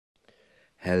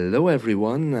Hello,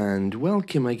 everyone, and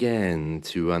welcome again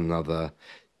to another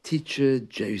Teacher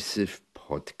Joseph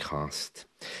podcast.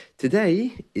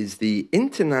 Today is the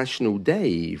International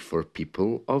Day for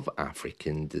People of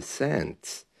African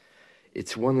Descent.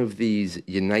 It's one of these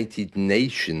United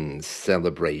Nations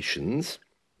celebrations.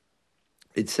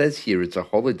 It says here it's a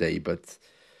holiday, but,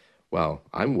 well,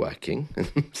 I'm working,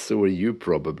 and so are you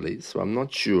probably, so I'm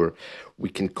not sure we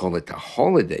can call it a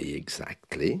holiday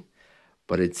exactly.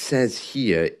 But it says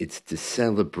here it's to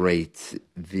celebrate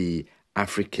the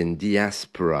African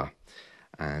diaspora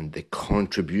and the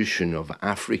contribution of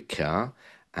Africa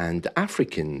and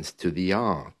Africans to the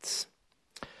arts.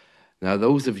 Now,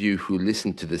 those of you who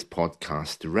listen to this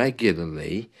podcast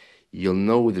regularly, you'll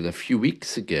know that a few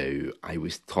weeks ago I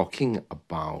was talking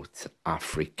about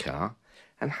Africa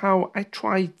and how I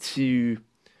tried to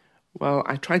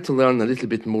learn a little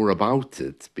bit more about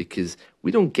it because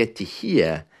we don't get to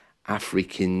hear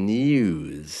African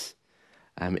news.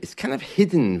 It's kind of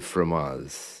hidden from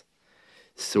us.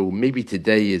 So maybe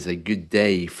today is a good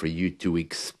day for you to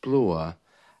explore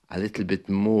a little bit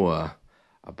more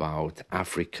about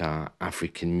Africa,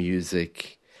 African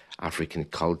music, African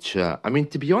culture. I mean,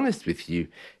 to be honest with you,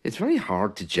 it's very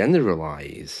hard to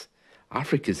generalize.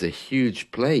 Africa is a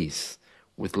huge place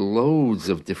with loads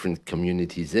of different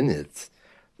communities in it.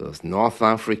 There's North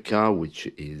Africa, which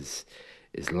is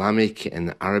Islamic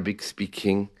and Arabic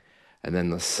speaking, and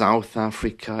then there's South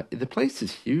Africa. The place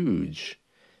is huge.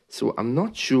 So I'm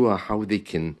not sure how they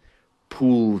can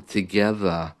pull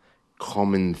together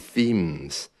common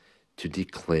themes to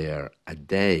declare a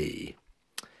day.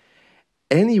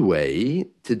 Anyway,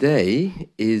 today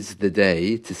is the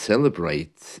day to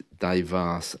celebrate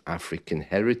diverse African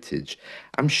heritage.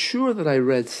 I'm sure that I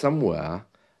read somewhere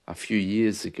a few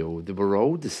years ago they were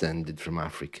all descended from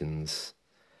Africans.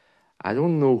 I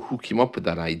don't know who came up with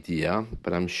that idea,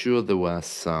 but I'm sure there were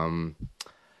some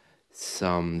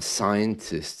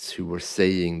scientists who were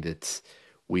saying that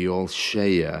we all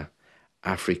share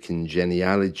African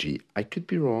genealogy. I could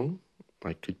be wrong,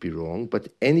 but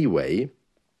anyway,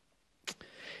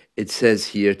 it says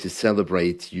here to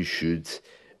celebrate you should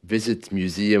visit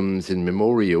museums and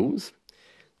memorials,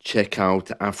 check out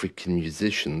African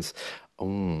musicians.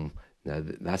 Now,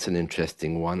 that's an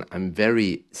interesting one. I'm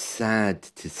very sad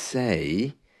to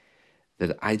say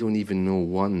that I don't even know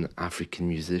one African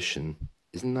musician.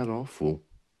 Isn't that awful?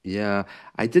 Yeah,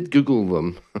 I did Google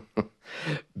them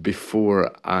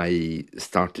before I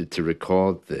started to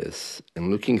record this.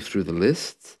 And looking through the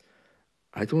list,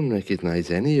 I don't recognize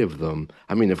any of them.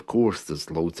 I mean, of course, there's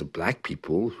loads of black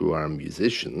people who are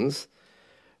musicians,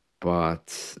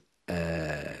 but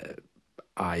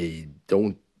I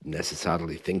don't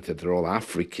necessarily think that they're all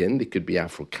African. They could be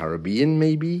Afro-Caribbean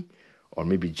maybe, or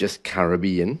maybe just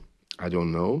Caribbean. I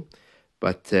don't know.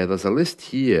 But there's a list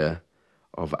here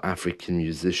of African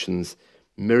musicians.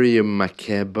 Miriam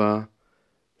Makeba,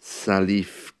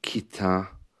 Salif Keita,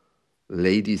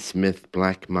 Lady Smith,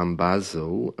 Black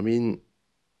Mambazo. I mean,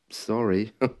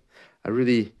 sorry. I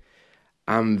really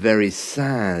am very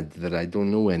sad that I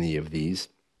don't know any of these.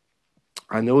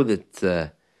 I know that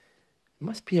it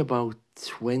must be about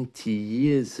 20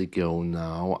 years ago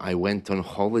now, I went on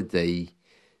holiday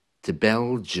to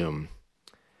Belgium.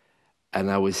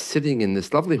 And I was sitting in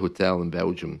this lovely hotel in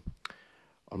Belgium.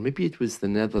 Or maybe it was the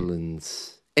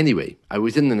Netherlands. Anyway, I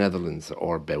was in the Netherlands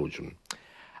or Belgium.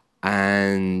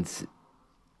 And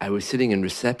I was sitting in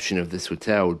reception of this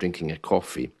hotel drinking a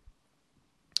coffee.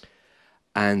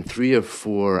 And 3 or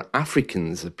 4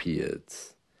 Africans appeared.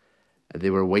 They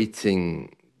were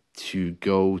waiting to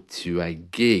go to a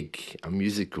gig, a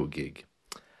musical gig.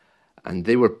 And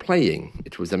they were playing.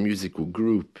 It was a musical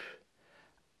group.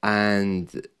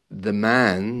 And the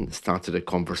man started a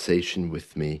conversation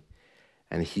with me.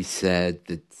 And he said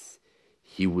that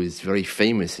he was very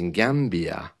famous in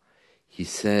Gambia. He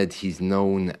said he's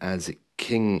known as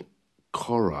King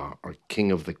Kora, or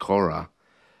King of the Kora.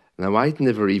 Now, I'd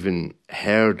never even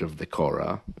heard of the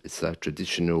Kora. It's a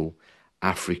traditional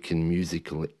African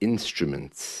musical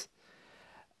instruments.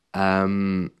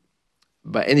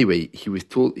 But anyway, he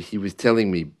was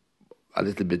telling me a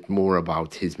little bit more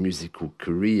about his musical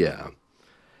career.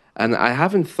 And I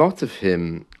haven't thought of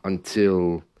him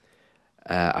until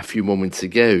a few moments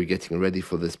ago, getting ready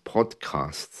for this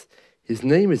podcast. His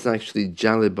name is actually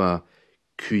Jaliba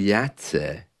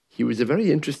Kuyate. He was a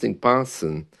very interesting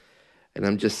person. And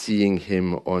I'm just seeing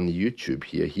him on YouTube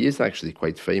here. He is actually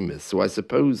quite famous. So I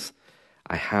suppose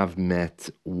I have met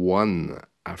one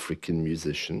African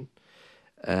musician.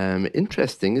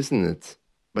 Interesting, isn't it?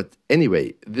 But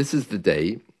anyway, this is the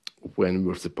day when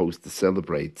we're supposed to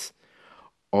celebrate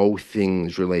all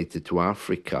things related to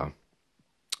Africa.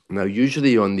 Now,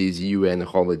 usually on these UN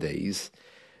holidays,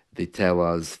 they tell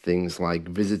us things like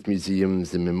visit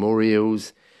museums and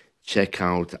memorials, check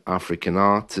out African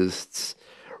artists,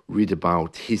 read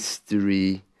about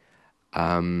history.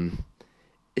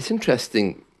 It's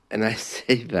interesting, and I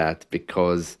say that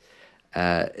because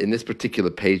in this particular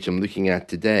page I'm looking at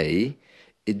today,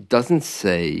 it doesn't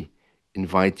say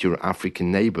invite your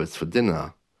African neighbors for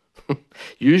dinner.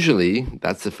 Usually,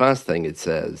 that's the first thing it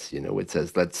says. It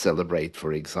says, let's celebrate,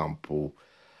 for example,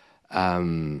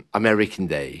 American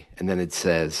Day. And then it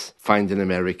says, find an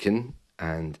American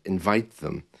and invite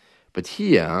them. But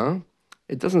here,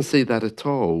 it doesn't say that at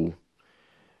all.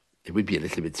 It would be a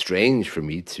little bit strange for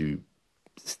me to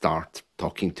start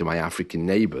talking to my African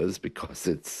neighbors because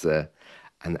it's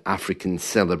an African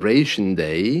celebration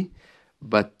day.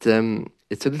 But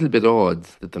it's a little bit odd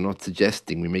that they're not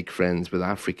suggesting we make friends with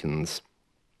Africans.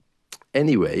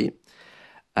 Anyway,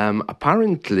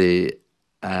 apparently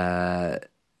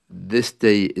this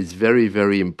day is very,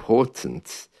 very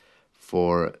important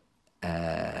for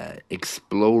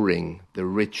exploring the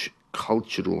rich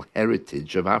cultural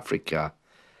heritage of Africa.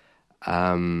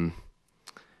 It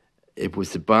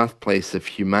was the birthplace of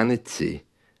humanity.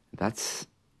 That's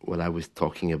what I was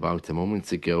talking about a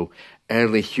moment ago.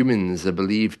 Early humans are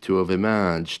believed to have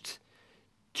emerged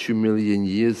 2 million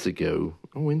years ago.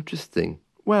 Oh, interesting.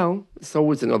 Well, it's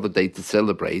always another day to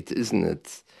celebrate, isn't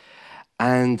it?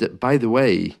 And by the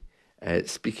way,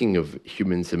 speaking of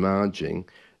humans emerging,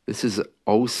 this is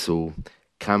also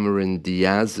Cameron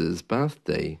Diaz's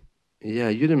birthday. Yeah,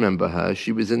 you remember her.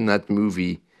 She was in that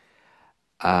movie,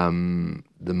 The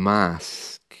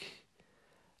Mask.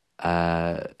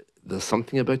 There's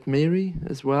something about Mary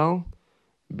as well,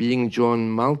 being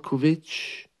John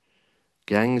Malkovich,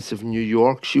 Gangs of New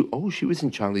York. She was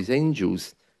in Charlie's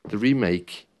Angels, the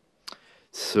remake.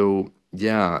 So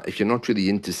yeah, if you're not really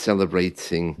into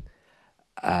celebrating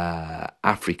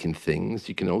African things,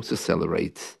 you can also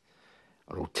celebrate,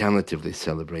 or alternatively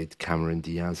celebrate, Cameron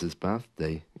Diaz's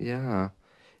birthday. Yeah,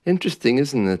 interesting,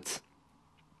 isn't it?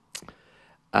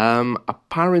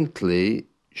 Apparently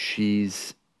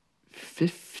she's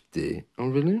 50. Oh,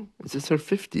 really? Is this her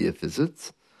 50th, is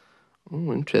it?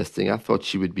 Oh, interesting. I thought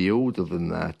she would be older than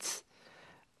that.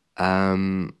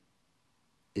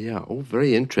 Yeah,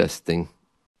 very interesting.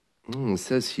 It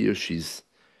says here she's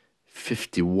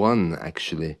 51,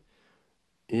 actually.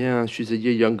 Yeah, she's a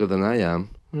year younger than I am.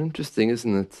 Interesting,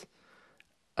 isn't it?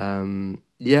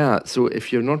 Yeah, so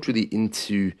if you're not really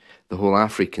into the whole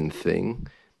African thing,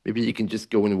 maybe you can just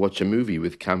go and watch a movie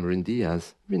with Cameron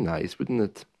Diaz. It'd be nice, wouldn't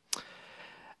it?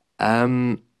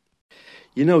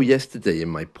 Yesterday in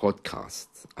my podcast,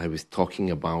 I was talking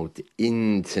about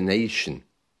intonation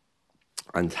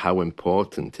and how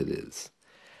important it is.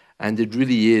 And it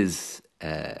really is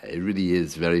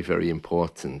very, very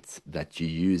important that you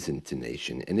use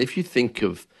intonation. And if you think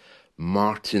of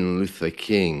Martin Luther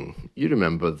King, you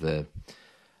remember the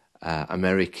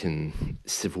American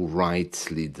civil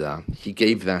rights leader. He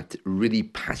gave that really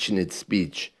passionate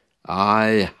speech,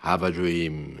 I have a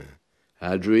dream.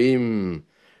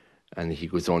 And he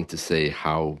goes on to say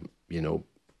how,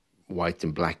 white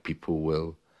and black people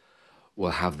will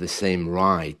have the same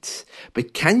rights.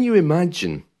 But can you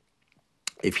imagine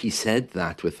if he said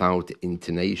that without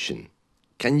intonation?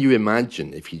 Can you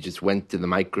imagine if he just went to the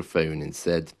microphone and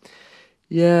said,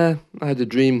 yeah, I had a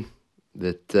dream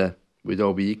that we'd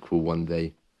all be equal one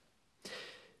day?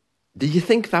 Do you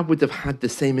think that would have had the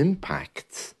same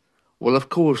impact? Well, of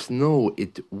course, no,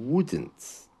 it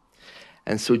wouldn't.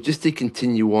 And so just to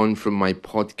continue on from my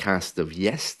podcast of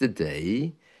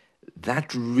yesterday,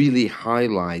 that really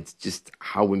highlights just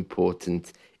how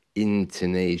important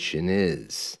intonation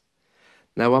is.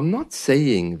 Now, I'm not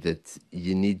saying that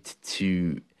you need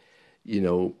to,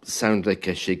 sound like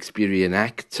a Shakespearean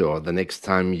actor the next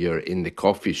time you're in the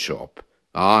coffee shop.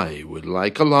 I would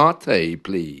like a latte,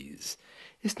 please.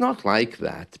 It's not like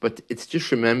that, but it's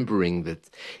just remembering that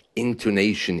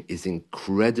intonation is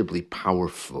incredibly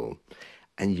powerful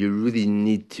and you really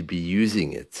need to be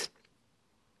using it.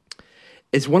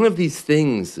 It's one of these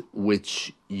things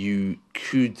which you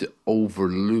could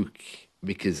overlook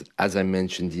because, as I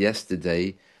mentioned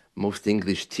yesterday, most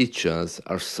English teachers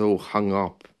are so hung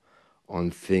up on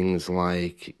things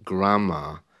like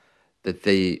grammar that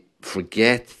they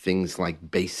forget things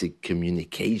like basic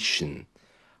communication,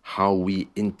 how we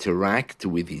interact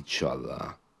with each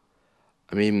other.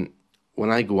 I mean, when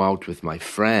I go out with my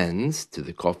friends to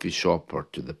the coffee shop or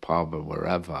to the pub or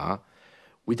wherever,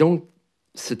 we don't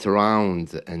sit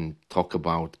around and talk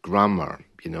about grammar.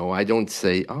 I don't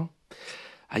say, oh,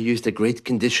 I used a great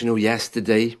conditional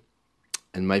yesterday.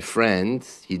 And my friend,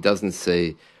 he doesn't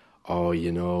say,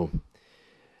 oh,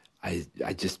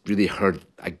 I just really heard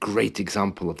a great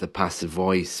example of the passive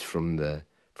voice from the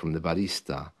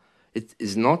barista. It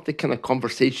is not the kind of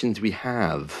conversations we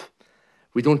have.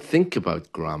 We don't think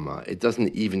about grammar. It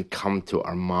doesn't even come to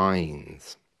our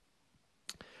minds.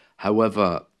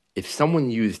 However, if someone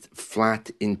used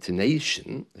flat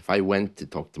intonation, if I went to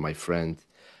talk to my friend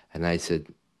and I said,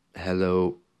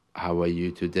 hello, how are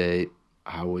you today?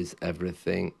 How is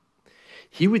everything?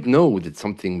 He would know that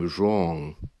something was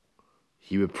wrong.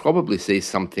 He would probably say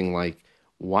something like,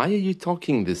 why are you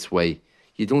talking this way?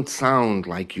 You don't sound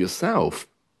like yourself.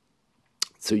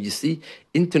 So you see,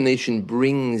 intonation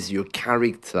brings your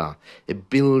character. It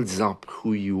builds up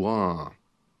who you are.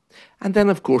 And then,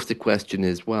 of course, the question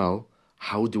is, well,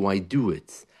 how do I do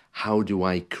it? How do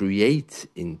I create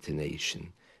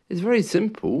intonation? It's very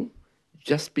simple.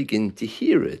 Just begin to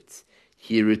hear it.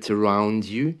 Hear it around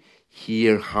you.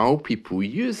 Hear how people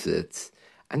use it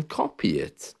and copy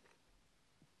it.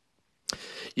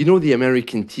 You know the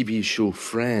American TV show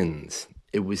Friends?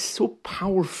 It was so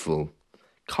powerful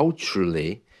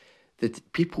culturally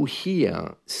that people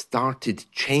here started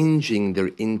changing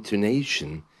their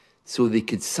intonation so they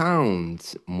could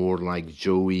sound more like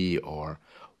Joey or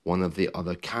one of the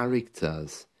other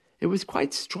characters. It was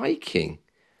quite striking.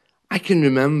 I can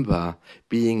remember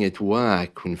being at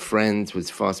work when Friends was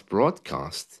first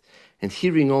broadcast and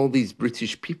hearing all these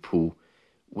British people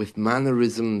with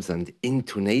mannerisms and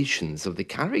intonations of the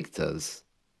characters.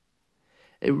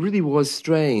 It really was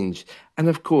strange. And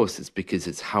of course, it's because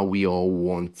it's how we all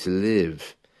want to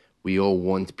live. We all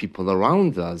want people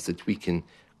around us that we can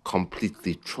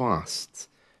completely trust.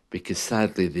 Because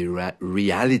sadly, the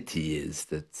reality is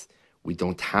that we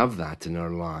don't have that in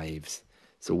our lives.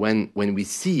 So when we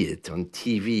see it on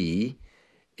TV,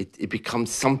 it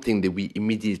becomes something that we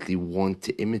immediately want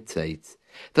to imitate.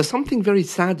 There's something very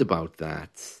sad about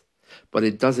that, but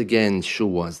it does again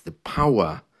show us the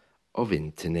power of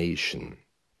intonation.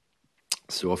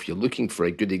 So if you're looking for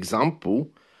a good example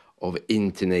of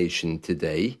intonation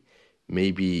today,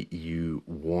 maybe you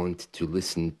want to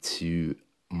listen to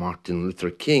Martin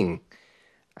Luther King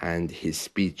and his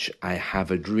speech, I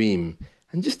Have a Dream.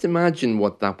 And just imagine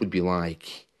what that would be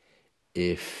like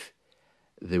if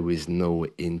there was no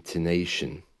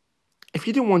intonation. If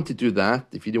you don't want to do that,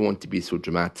 if you don't want to be so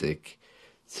dramatic,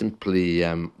 simply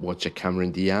watch a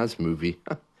Cameron Diaz movie.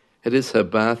 It is her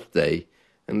birthday,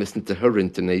 and listen to her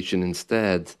intonation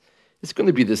instead. It's going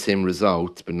to be the same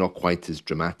result, but not quite as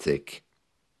dramatic.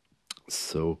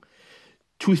 So,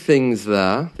 two things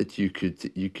there that you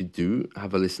could do.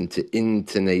 Have a listen to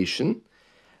intonation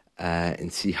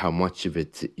and see how much of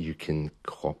it you can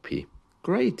copy.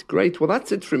 Great. Well,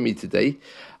 that's it from me today.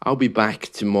 I'll be back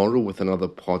tomorrow with another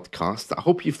podcast. I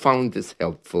hope you found this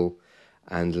helpful,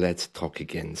 and let's talk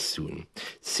again soon.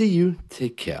 See you.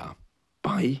 Take care.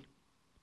 Bye.